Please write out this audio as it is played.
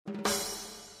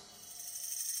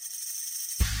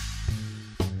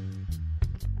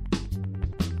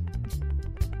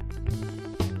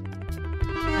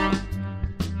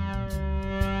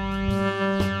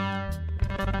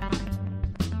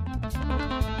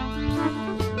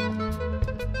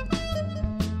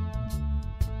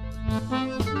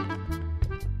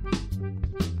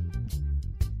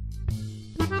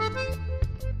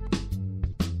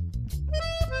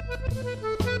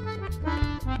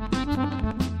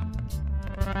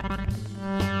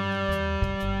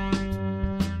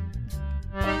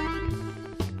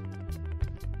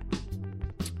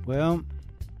Well,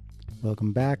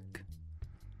 welcome back.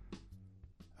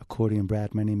 Accordion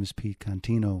Brat, my name is Pete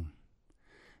Contino.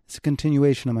 It's a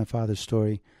continuation of my father's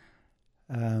story.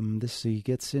 He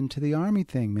gets into the army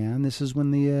thing, man. This is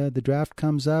when the draft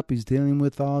comes up. He's dealing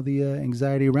with all the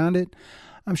anxiety around it.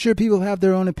 I'm sure people have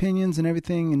their own opinions and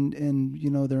everything, and you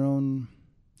know, their own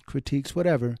critiques,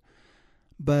 whatever.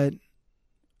 But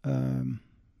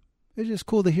it's just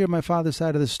cool to hear my father's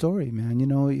side of the story, man. You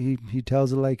know, he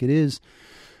tells it like it is.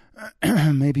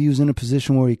 Maybe he was in a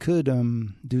position where he could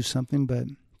do something, but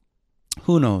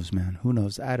who knows, man? Who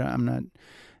knows? I'm not.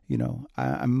 You know,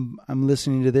 I'm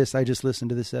listening to this. I just listened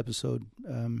to this episode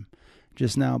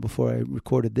just now before I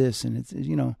recorded this, and it's,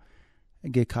 you know, I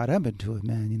get caught up into it,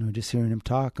 man. You know, just hearing him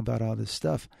talk about all this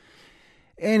stuff.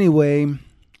 Anyway,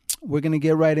 we're gonna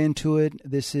get right into it.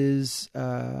 This is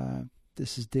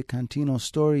Dick Contino's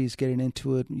story. He's getting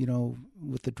into it, you know,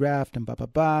 with the draft and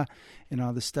and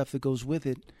all the stuff that goes with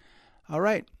it. All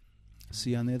right, see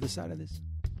you on the other side of this.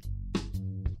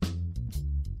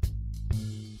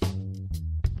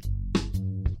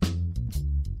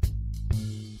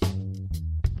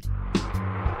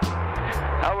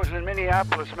 I was in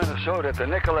Minneapolis, Minnesota at the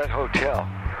Nicollet Hotel.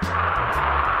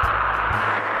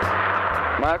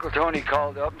 My Uncle Tony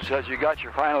called up and says, "You got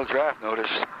your final draft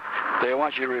notice. They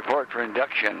want you to report for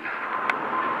induction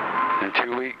in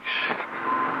 2 weeks."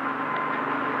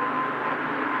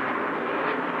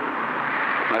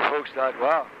 My folks thought,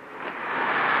 "Wow,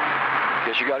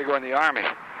 guess you got to go in the Army."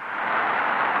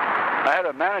 I had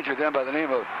a manager then by the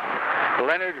name of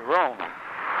Leonard Rome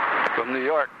from New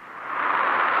York.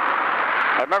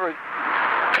 I remember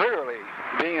clearly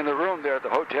being in the room there at the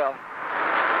hotel,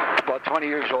 about 20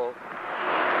 years old.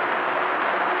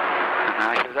 And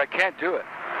I says, "I can't do it.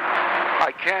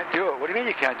 I can't do it." "What do you mean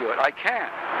you can't do it?" "I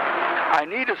can't. I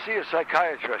need to see a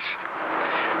psychiatrist."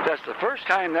 That's the first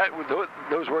time that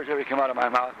those words ever came out of my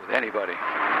mouth with anybody.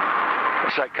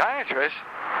 A psychiatrist?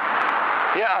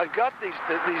 Yeah, I've got these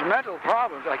mental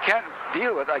problems I can't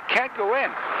deal with. I can't go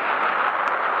in.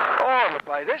 Oh, but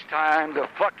by this time, the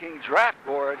fucking draft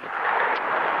board,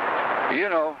 you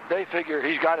know, they figure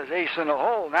he's got his ace in the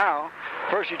hole now.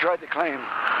 First he tried to claim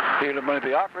he was going to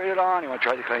be operated on. He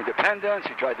tried to claim dependence.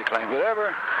 He tried to claim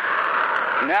whatever.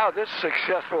 Now this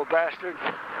successful bastard,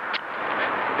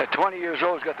 at 20 years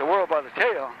old, has got the world by the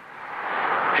tail.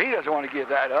 He doesn't want to give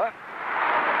that up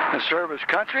and serve his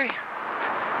country.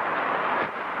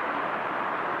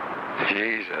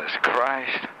 Jesus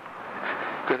Christ.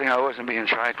 Good thing I wasn't being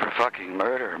tried for fucking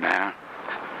murder, man.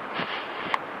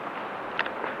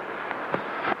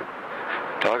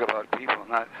 Talk about people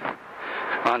not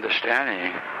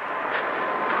understanding.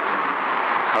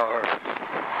 Or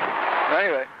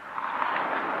anyway,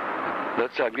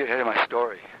 let's get ahead of my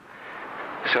story.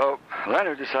 So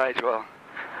Leonard decides, well,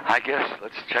 I guess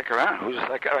let's check around. Who's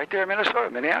like right there in Minnesota,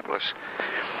 Minneapolis?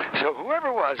 So whoever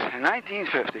it was in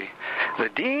 1950, the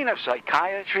dean of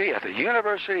psychiatry at the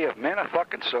University of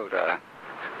Minnesota,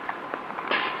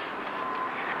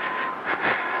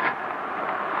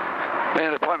 made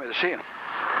an appointment to see him.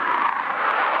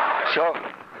 So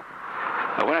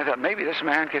when I thought maybe this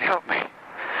man could help me,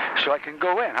 so I can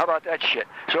go in. How about that shit?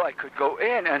 So I could go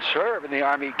in and serve in the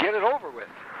Army, get it over with.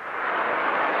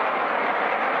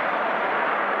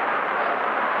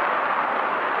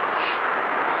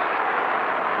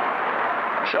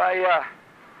 So I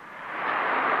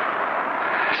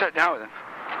sat down with him.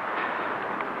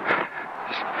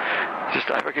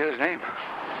 Just I forget his name.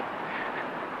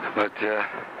 But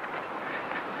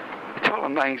I told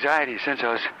him my anxiety since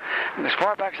I was as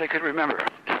far back as I could remember.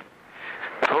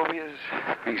 Phobias,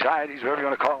 anxieties, whatever you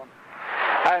want to call them.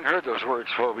 I hadn't heard those words,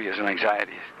 phobias and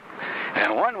anxieties.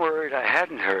 And one word I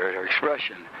hadn't heard, or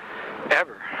expression,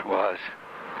 ever was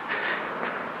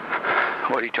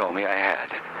what he told me I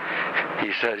had.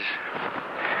 He says,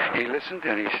 he listened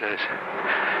and he says,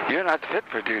 "You're not fit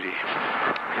for duty.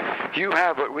 You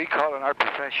have what we call in our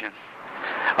profession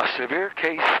a severe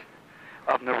case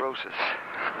of neurosis."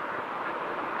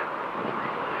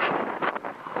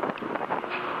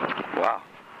 Wow.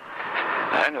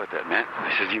 I didn't know what that meant.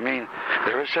 I said, "You mean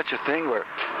there is such a thing where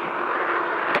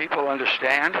people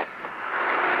understand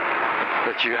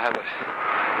that you have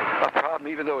a problem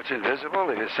even though it's invisible?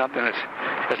 If it's something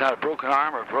that's not a broken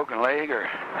arm or a broken leg or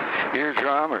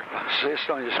eardrum or cyst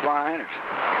on your spine?"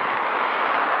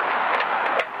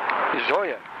 He says, "Oh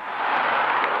yeah."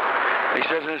 He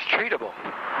says, "And it's treatable."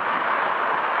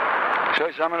 So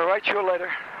he says, "I'm going to write you a letter.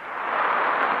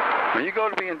 When you go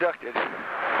to be inducted,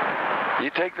 you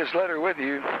take this letter with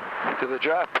you to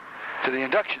the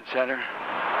induction center,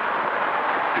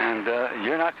 and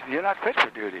you're not fit for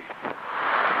duty."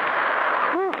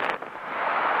 Whew.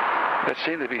 That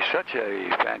seemed to be such a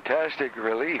fantastic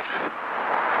relief.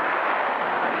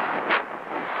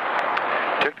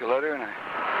 Took the letter and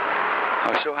I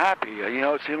was so happy.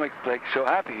 It seemed like so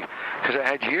happy because I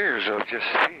had years of just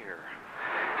fear,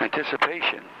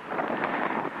 anticipation.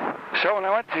 So when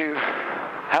I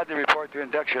had to report to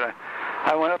induction,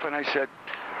 I went up and I said,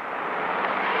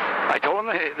 I told him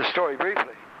the story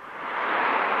briefly.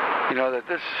 That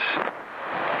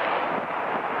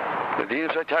the dean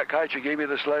of psychiatry gave me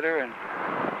this letter, and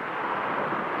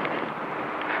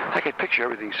I could picture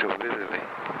everything so vividly.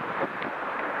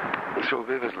 So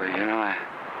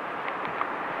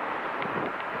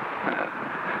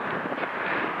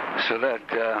that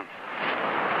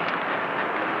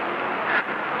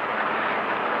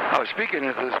I was speaking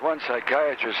to this one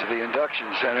psychiatrist at the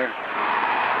induction center,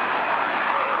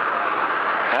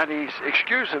 and he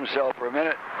excused himself for a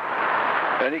minute,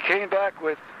 and he came back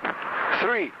with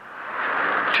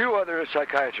two other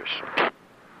psychiatrists.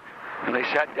 And they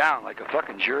sat down like a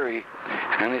fucking jury,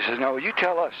 and they said, "No, you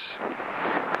tell us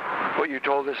what you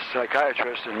told this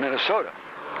psychiatrist in Minnesota."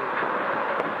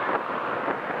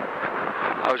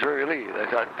 I was very relieved. I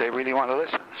thought they really want to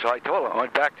listen. So I told them. I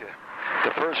went back to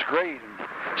the first grade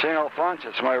in St.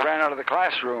 Alphonsus, and I ran out of the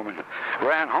classroom and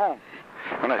ran home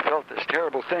when I felt this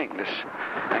terrible thing, this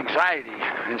anxiety,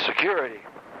 insecurity.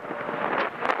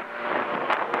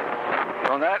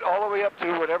 From that all the way up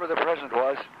to whatever the present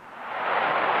was,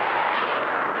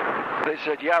 they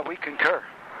said, "Yeah, we concur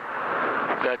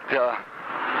that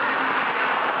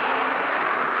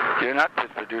you're not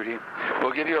fit for duty.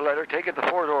 We'll give you a letter. Take it to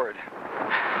Fort Ord."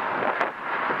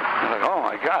 I'm like, oh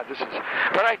my God, this is...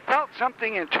 But I felt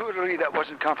something intuitively that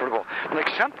wasn't comfortable. Like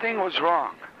something was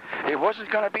wrong. It wasn't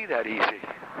going to be that easy.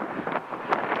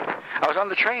 I was on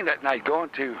the train that night going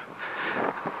to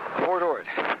Fort Ord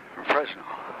from Fresno,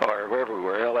 or wherever we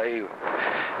were, L.A.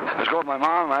 I was going with my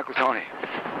mom and my Uncle Tony.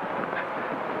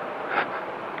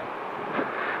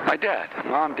 My dad,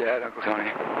 Mom, Dad, Uncle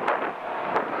Tony.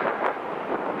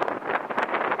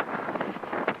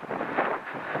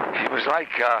 It was like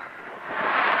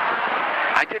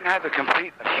I didn't have the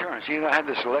complete assurance. I had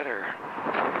this letter.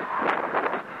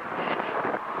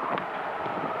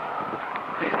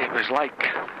 It was like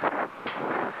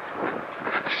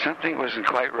something wasn't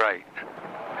quite right.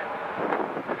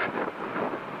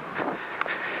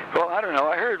 Well, I don't know.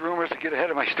 I heard rumors, to get ahead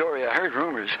of my story, I heard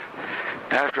rumors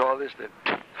after all this that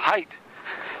Haidt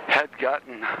had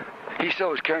gotten... He still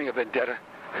was carrying a vendetta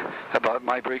about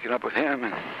my breaking up with him,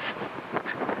 and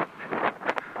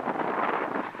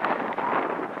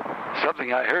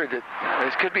something I heard that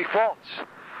this could be false.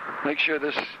 Make sure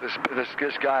this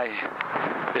guy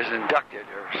is inducted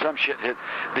or some shit.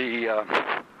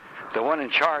 The one in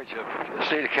charge of the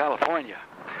state of California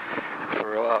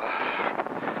for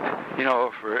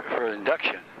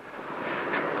induction.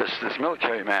 This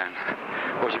military man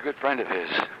was a good friend of his.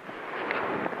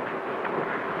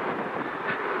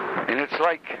 And it's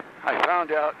like I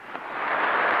found out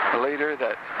later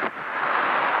that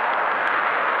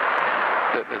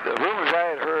the rumors I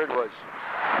had heard was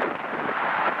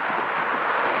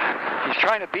he's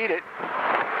trying to beat it,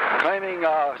 claiming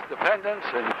dependence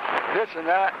and this and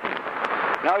that.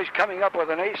 Now he's coming up with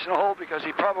an ace in the hole because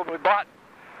he probably bought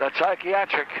that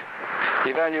psychiatric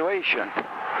evaluation,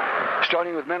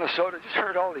 starting with Minnesota. Just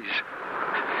heard all these.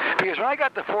 Because when I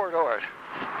got to Fort Ord,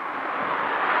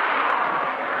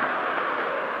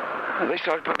 they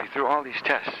started putting me through all these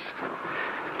tests.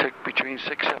 It took between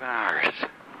 6-7 hours.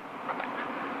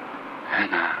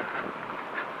 And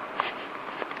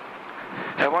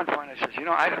at one point I said,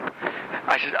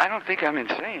 I don't think I'm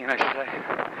insane. I said,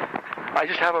 I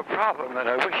just have a problem that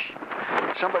I wish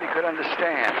somebody could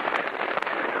understand.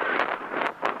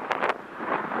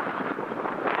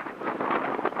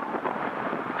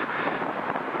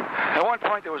 At one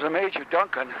point there was a Major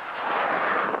Duncan.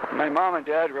 My mom and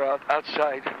dad were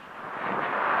outside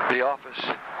the office.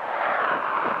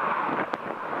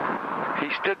 He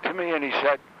stood to me and he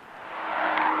said,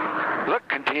 "Look,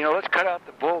 Contino, let's cut out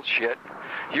the bullshit.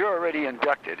 You're already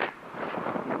inducted."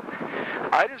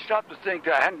 I didn't stop to think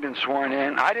that I hadn't been sworn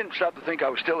in. I didn't stop to think I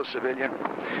was still a civilian.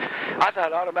 I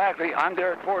thought automatically, I'm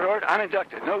there at Fort Ord, I'm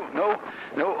inducted. No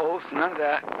oath, none of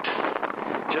that.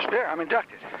 Just there, I'm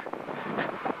inducted.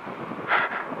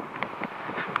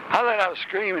 I let out a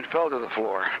scream and fell to the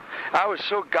floor. I was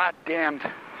so goddamned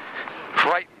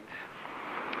frightened.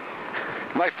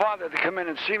 My father had to come in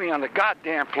and see me on the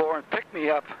goddamn floor and pick me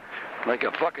up like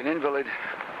a fucking invalid.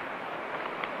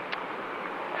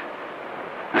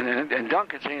 And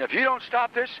Duncan saying, if you don't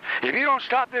stop this,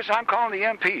 I'm calling the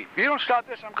MP. If you don't stop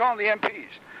this, I'm calling the MPs.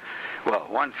 Well,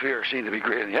 one fear seemed to be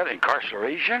greater than the other.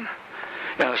 Incarceration?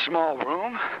 in a small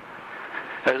room,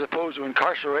 as opposed to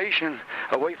incarceration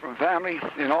away from family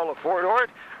in all of Fort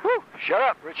Ord. Whew, shut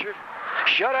up, Richard.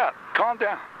 Shut up. Calm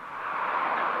down.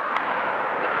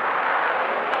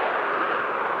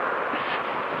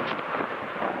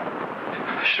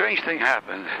 A strange thing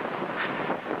happened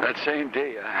that same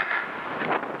day.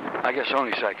 I guess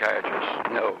only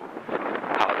psychiatrists know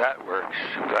how that works.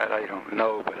 I'm glad I don't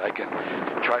know, but I can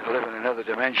try to live in another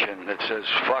dimension that says,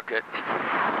 fuck it.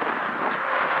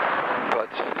 But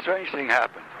a strange thing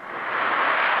happened.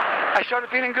 I started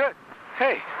feeling good.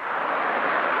 Hey.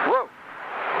 Whoa.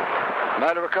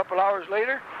 Matter of a couple hours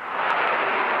later,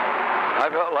 I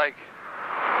felt like,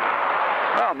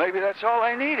 well, maybe that's all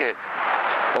I needed.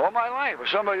 All my life was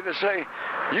somebody to say,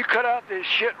 you cut out this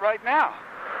shit right now.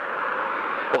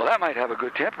 Well, that might have a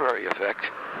good temporary effect.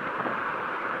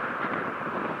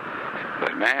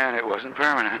 But man, it wasn't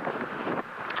permanent.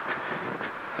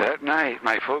 That night,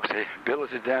 my folks, they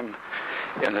billeted them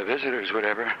in the visitors,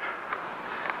 whatever.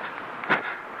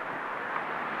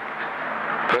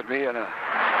 Put me in the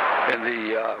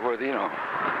where the,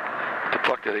 the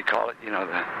fuck do they call it?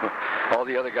 All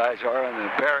the other guys are in the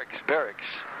barracks.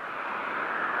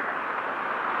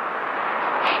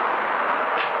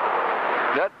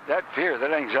 That fear,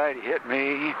 that anxiety hit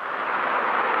me.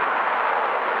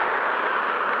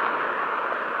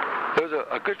 There was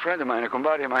a good friend of mine, a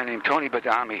compadre of mine named Tony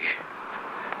Badami,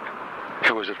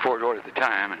 who was at Fort Ord at the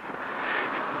time, and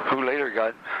who later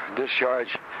got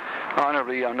discharged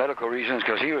honorably on medical reasons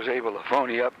because he was able to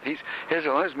phony up. His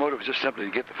motive was just simply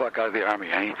to get the fuck out of the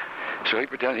Army. So he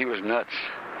pretended he was nuts.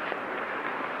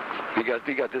 He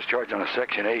got discharged on a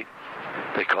Section 8,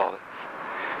 they call it.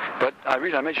 But the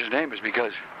reason I mention his name is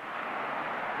because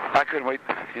I couldn't wait.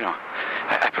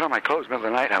 I put on my clothes in the middle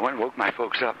of the night. I went and woke my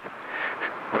folks up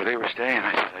where they were staying.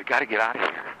 I said, I got to get out of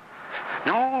here.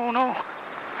 No.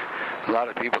 A lot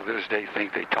of people to this day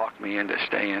think they talked me into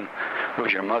staying.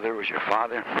 Was your mother? Was your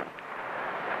father?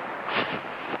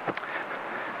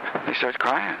 They start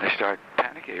crying. They start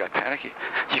panicking. I got panicky.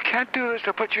 You can't do this.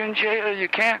 They'll put you in jail. You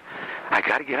can't. I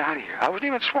got to get out of here. I wasn't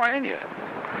even sworn in yet.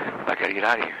 I got to get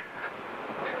out of here.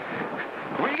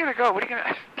 Where are you going to go? What are you going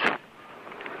to...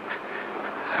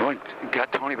 I went and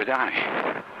got Tony Badani.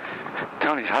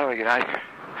 Tony, how do I get out of here?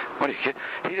 What are you kidding?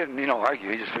 He didn't, argue.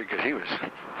 He just figured he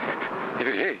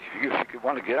figured, hey, if you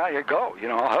want to get out of here, go.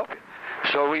 I'll help you.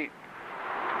 So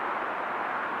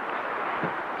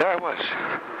there I was,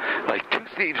 like two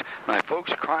thieves. My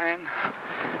folks crying.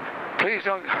 Please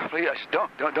don't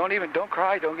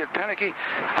cry. Don't get panicky.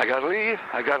 I gotta leave.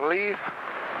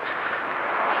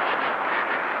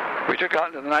 We took out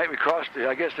into the night. We crossed.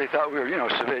 I guess they thought we were,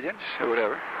 civilians or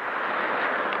whatever.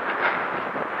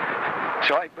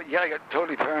 So I got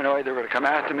totally paranoid. They were going to come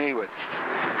after me with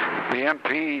the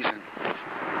MPs and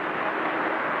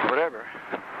whatever.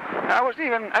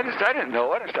 I didn't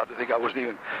know. I didn't stop to think I wasn't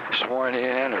even sworn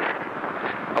in, or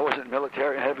I wasn't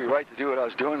military and had every right to do what I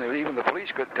was doing. Even the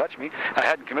police couldn't touch me. I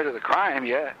hadn't committed a crime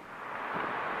yet.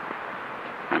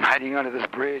 I'm hiding under this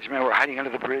bridge, man. We're hiding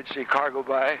under the bridge. See a car go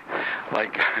by,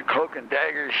 like cloak and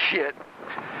dagger shit,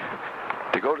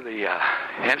 to go to the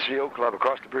NCO club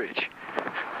across the bridge.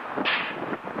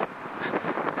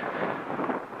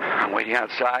 I'm waiting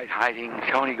outside, hiding.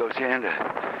 Tony goes in to,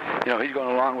 he's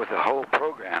going along with the whole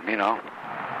program,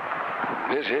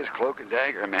 This is cloak and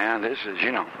dagger, man. This is, We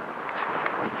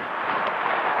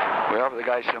offer the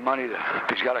guy some money if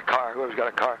he's got a car, whoever's got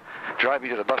a car, drive me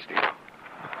to the bus depot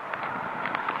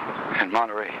in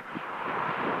Monterey.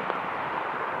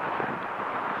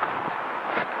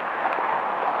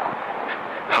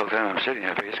 The whole time I'm sitting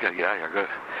there, I just got to get out of here.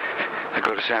 I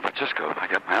go to San Francisco. I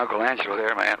got my Uncle Angelo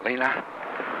there, my Aunt Lena.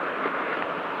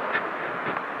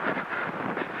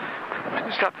 I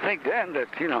didn't stop to think then that,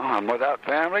 I'm without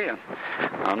family and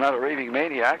I'm not a raving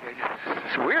maniac.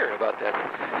 It's weird about that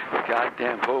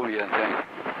goddamn phobia thing.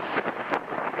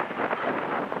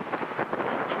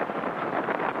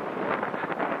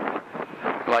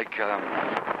 Like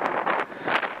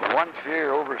one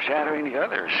fear overshadowing the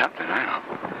other or something. I don't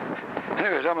know.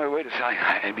 Anyways, on my way to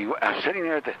I was sitting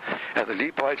there at the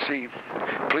depot. I'd see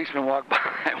policemen walk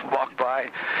by,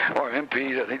 or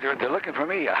MPs. I think they're looking for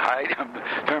me. I hide.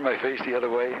 Turn my face the other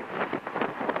way.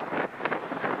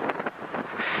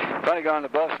 Finally got on the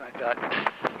bus, and I thought,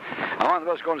 I'm on the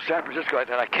bus going to San Francisco. I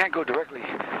thought, I can't go directly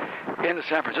into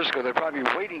San Francisco. They're probably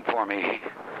waiting for me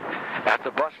at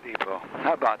the bus depot.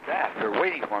 How about that? They're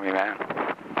waiting for me, man.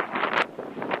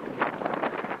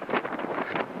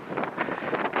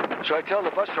 So I tell the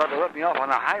bus driver to let me off on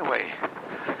the highway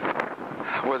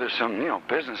where there's some,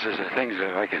 businesses and things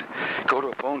that I can go to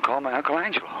a phone, call my Uncle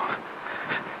Angelo.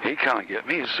 He'd come and get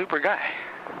me. He's a super guy.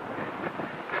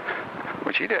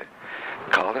 Which he did.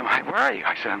 Called him. Where are you?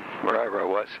 I said, wherever I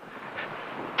was.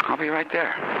 I'll be right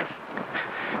there.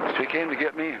 So he came to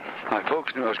get me, and my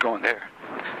folks knew I was going there.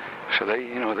 So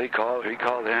they called, he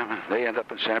called them, and they end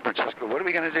up in San Francisco. What are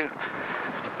we going to do?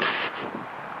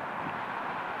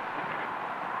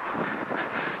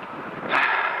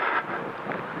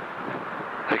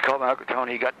 They called my Uncle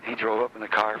Tony. He drove up in the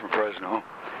car from Fresno.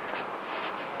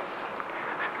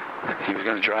 He was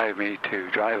going to drive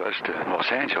us to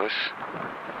Los Angeles.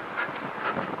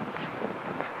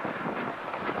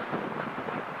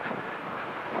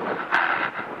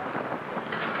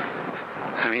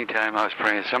 In the meantime, I was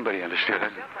praying somebody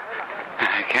understood.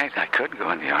 I couldn't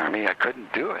go in the Army. I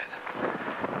couldn't do it.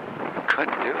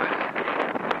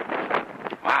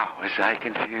 Wow, was I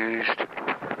confused?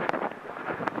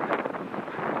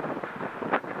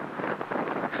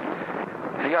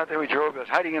 He got there, we drove, I was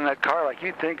hiding in that car like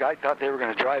you'd think. I thought they were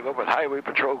going to drive up with highway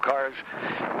patrol cars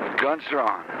with guns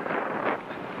drawn.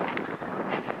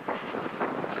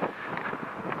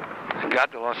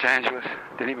 Got to Los Angeles,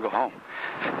 didn't even go home.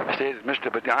 I stayed with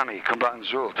Mr. Badami,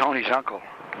 Kumbanzul, Tony's uncle,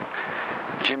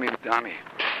 Jimmy Badami.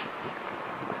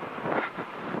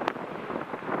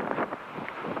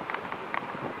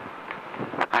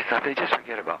 I thought they'd just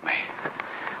forget about me.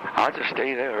 I'll just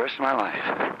stay there the rest of my life.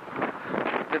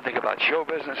 Didn't think about show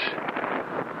business.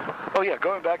 Oh yeah,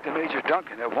 going back to Major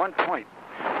Duncan, at one point,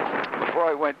 before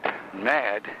I went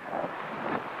mad,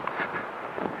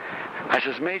 I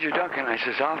says, Major Duncan, I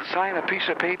says, I'll sign a piece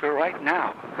of paper right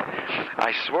now.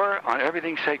 I swear on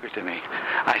everything sacred to me.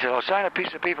 I said, I'll sign a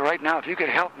piece of paper right now if you could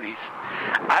help me.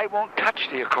 I won't touch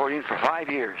the accordion for 5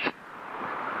 years.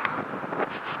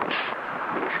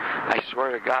 I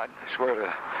swear to God, I swear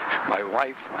to my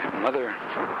wife, my mother.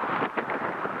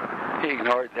 He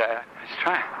ignored that. I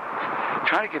was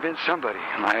trying to convince somebody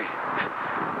my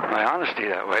honesty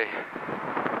that way.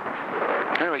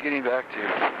 Anyway, getting back to,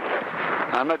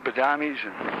 I'm at Badami's,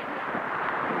 and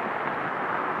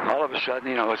all of a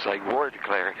sudden, it's like war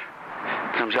declared.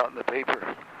 Comes out in the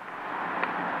paper.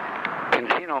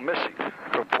 Contino missing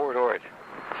from Port Ord.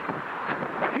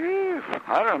 Whew.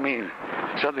 I don't mean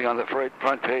something on the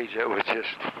front page that was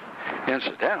just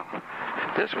incidental.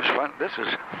 This was fun. This was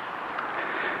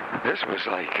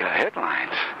like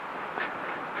headlines.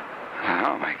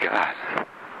 Oh my God.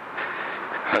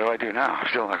 What do I do now? I'm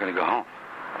still not going to go home.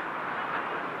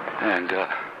 And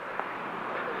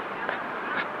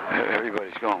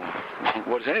everybody's going,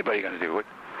 what is anybody going to do?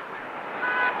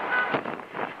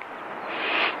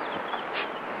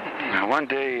 One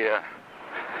day,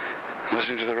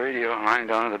 listening to the radio, lying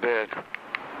down in the bed,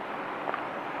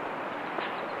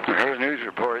 I heard a news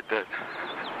report that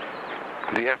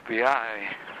the FBI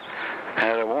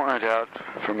had a warrant out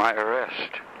for my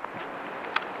arrest.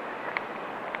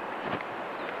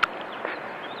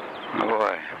 Oh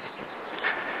boy.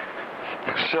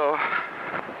 So,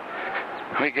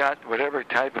 we got whatever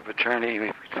type of attorney we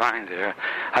could find there.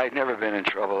 I'd never been in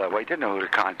trouble that way. Didn't know who to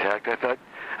contact. I thought,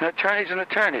 an attorney's an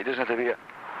attorney. It doesn't have to be a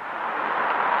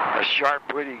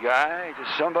sharp, witty guy.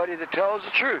 Just somebody that tells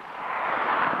the truth.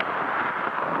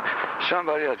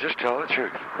 Somebody that'll just tell the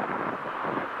truth.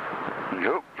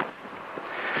 Nope.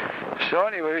 So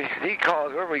anyway, he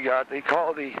called, whoever we got, they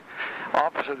called the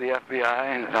office of the FBI,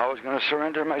 and I was going to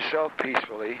surrender myself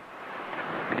peacefully.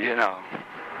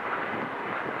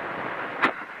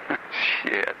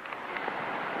 Shit.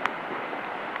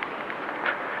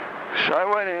 So I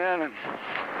went in and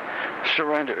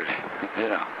surrendered,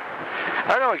 I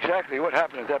don't know exactly what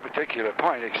happened at that particular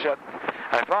point, except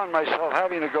I found myself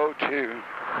having to go to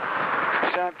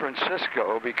San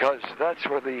Francisco because that's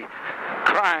where the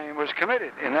crime was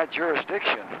committed, in that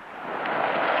jurisdiction.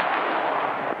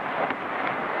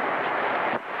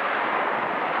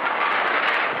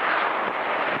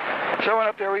 So I went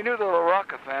up there. We knew the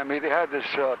LaRocca family. They had this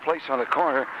place on the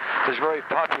corner, this very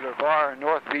popular bar in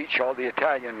North Beach, all the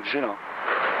Italians,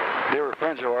 They were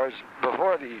friends of ours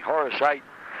before the horror site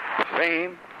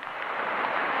fame.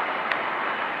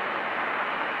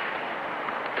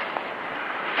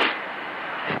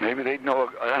 Maybe they'd know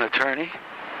an attorney.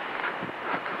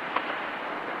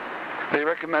 They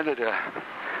recommended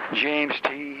James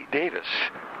T. Davis.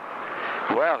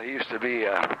 Well, he used to be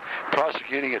a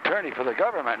prosecuting attorney for the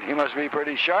government. He must be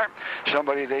pretty sharp,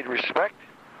 somebody they'd respect.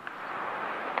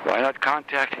 Why not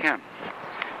contact him?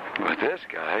 But this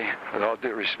guy, with all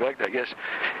due respect, I guess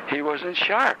he wasn't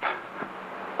sharp.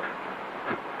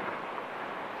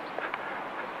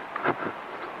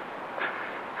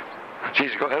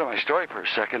 Geez, go ahead of my story for a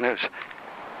second.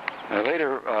 I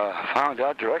later found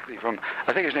out directly from,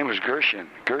 I think his name was Gershwin,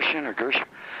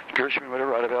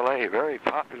 whatever, out of L.A. Very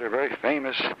popular, very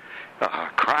famous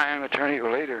crime attorney who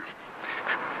later,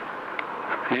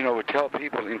 would tell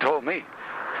people, and told me.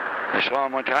 I saw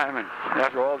him one time, and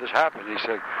after all this happened, he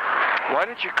said, "Why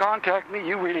didn't you contact me?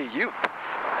 You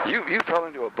fell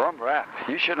into a bum rap.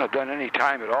 You shouldn't have done any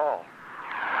time at all."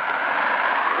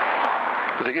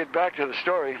 But to get back to the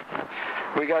story,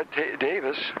 we got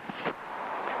Davis.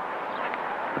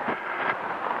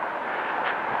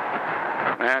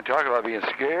 Man, talk about being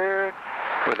scared,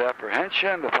 with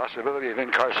apprehension, the possibility of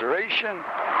incarceration.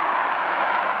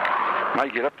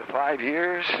 Might get up to 5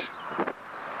 years.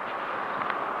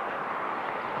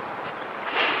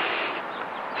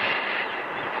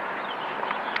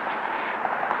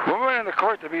 When we went in the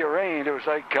court to be arraigned, it was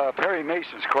like Perry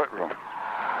Mason's courtroom.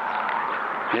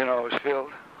 It was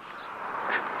filled.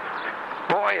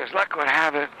 Boy, as luck would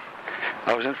have it,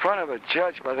 I was in front of a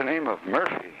judge by the name of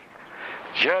Murphy.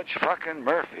 Judge fucking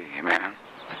Murphy, man.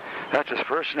 That's his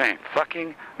first name,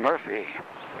 fucking Murphy.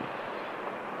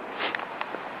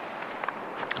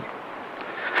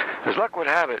 As luck would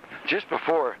have it, just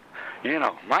before,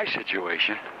 my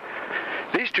situation,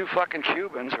 these two fucking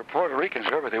Cubans or Puerto Ricans,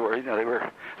 whoever they were,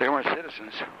 they weren't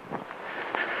citizens.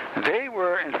 They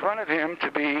were in front of him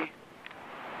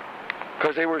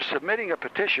because they were submitting a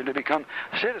petition to become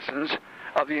citizens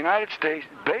of the United States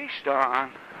based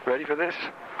on, ready for this,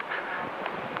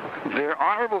 their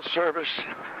honorable service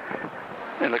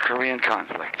in the Korean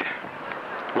conflict.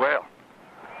 Well,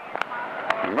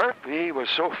 Murphy was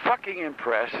so fucking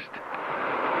impressed.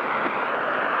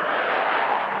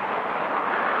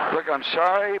 Look, I'm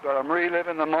sorry, but I'm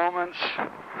reliving the moments.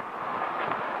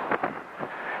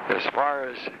 As far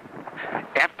as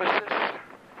emphasis,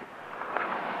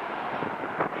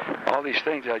 all these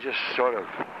things I just sort of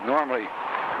normally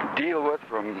deal with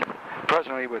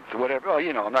presently with whatever. Oh,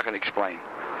 I'm not going to explain.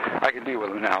 I can deal with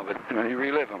them now, but when you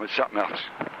relive them, it's something else.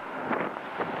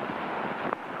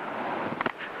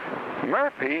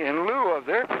 Murphy, in lieu of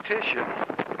their petition,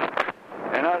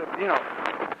 and out of,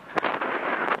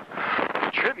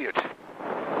 tribute,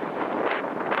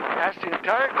 asked the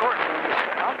entire courtroom to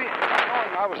stand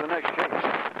up. I was the next case.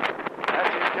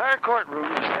 Asked the entire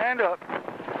courtroom to stand up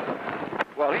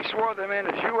while he swore them in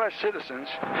as U.S. citizens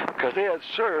because they had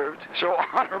served so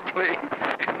honorably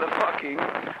in the fucking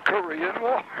Korean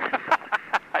War.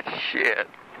 Shit.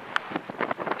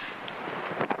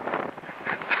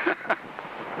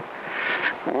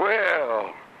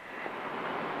 Well,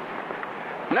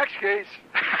 next case,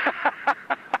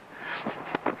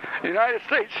 United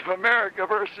States of America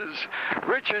versus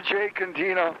Richard J.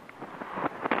 Contino,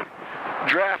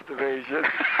 draft evasion.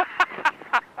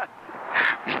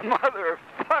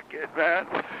 Motherfuck it, man.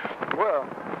 Well,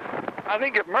 I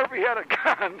think if Murphy had a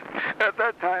gun at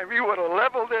that time, he would have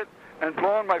leveled it and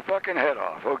blown my fucking head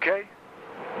off, okay?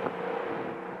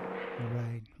 All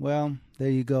right. Well, there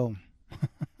you go.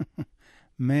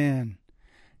 Man.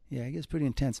 Yeah, he gets pretty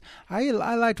intense. I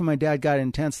liked when my dad got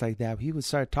intense like that. He would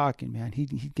start talking, man.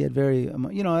 He'd get very,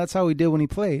 that's how he did when he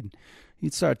played.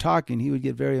 He'd start talking. He would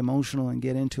get very emotional and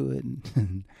get into it.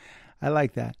 And I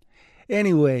like that.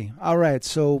 Anyway, all right.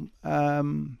 So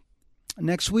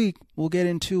next week we'll get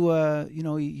into,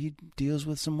 he deals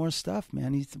with some more stuff,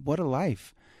 man. What a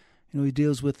life. He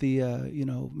deals with the,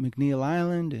 McNeil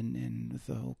Island and with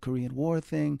the whole Korean War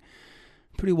thing.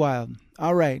 Pretty wild.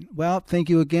 All right. Well, thank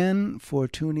you again for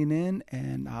tuning in,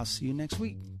 and I'll see you next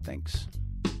week. Thanks.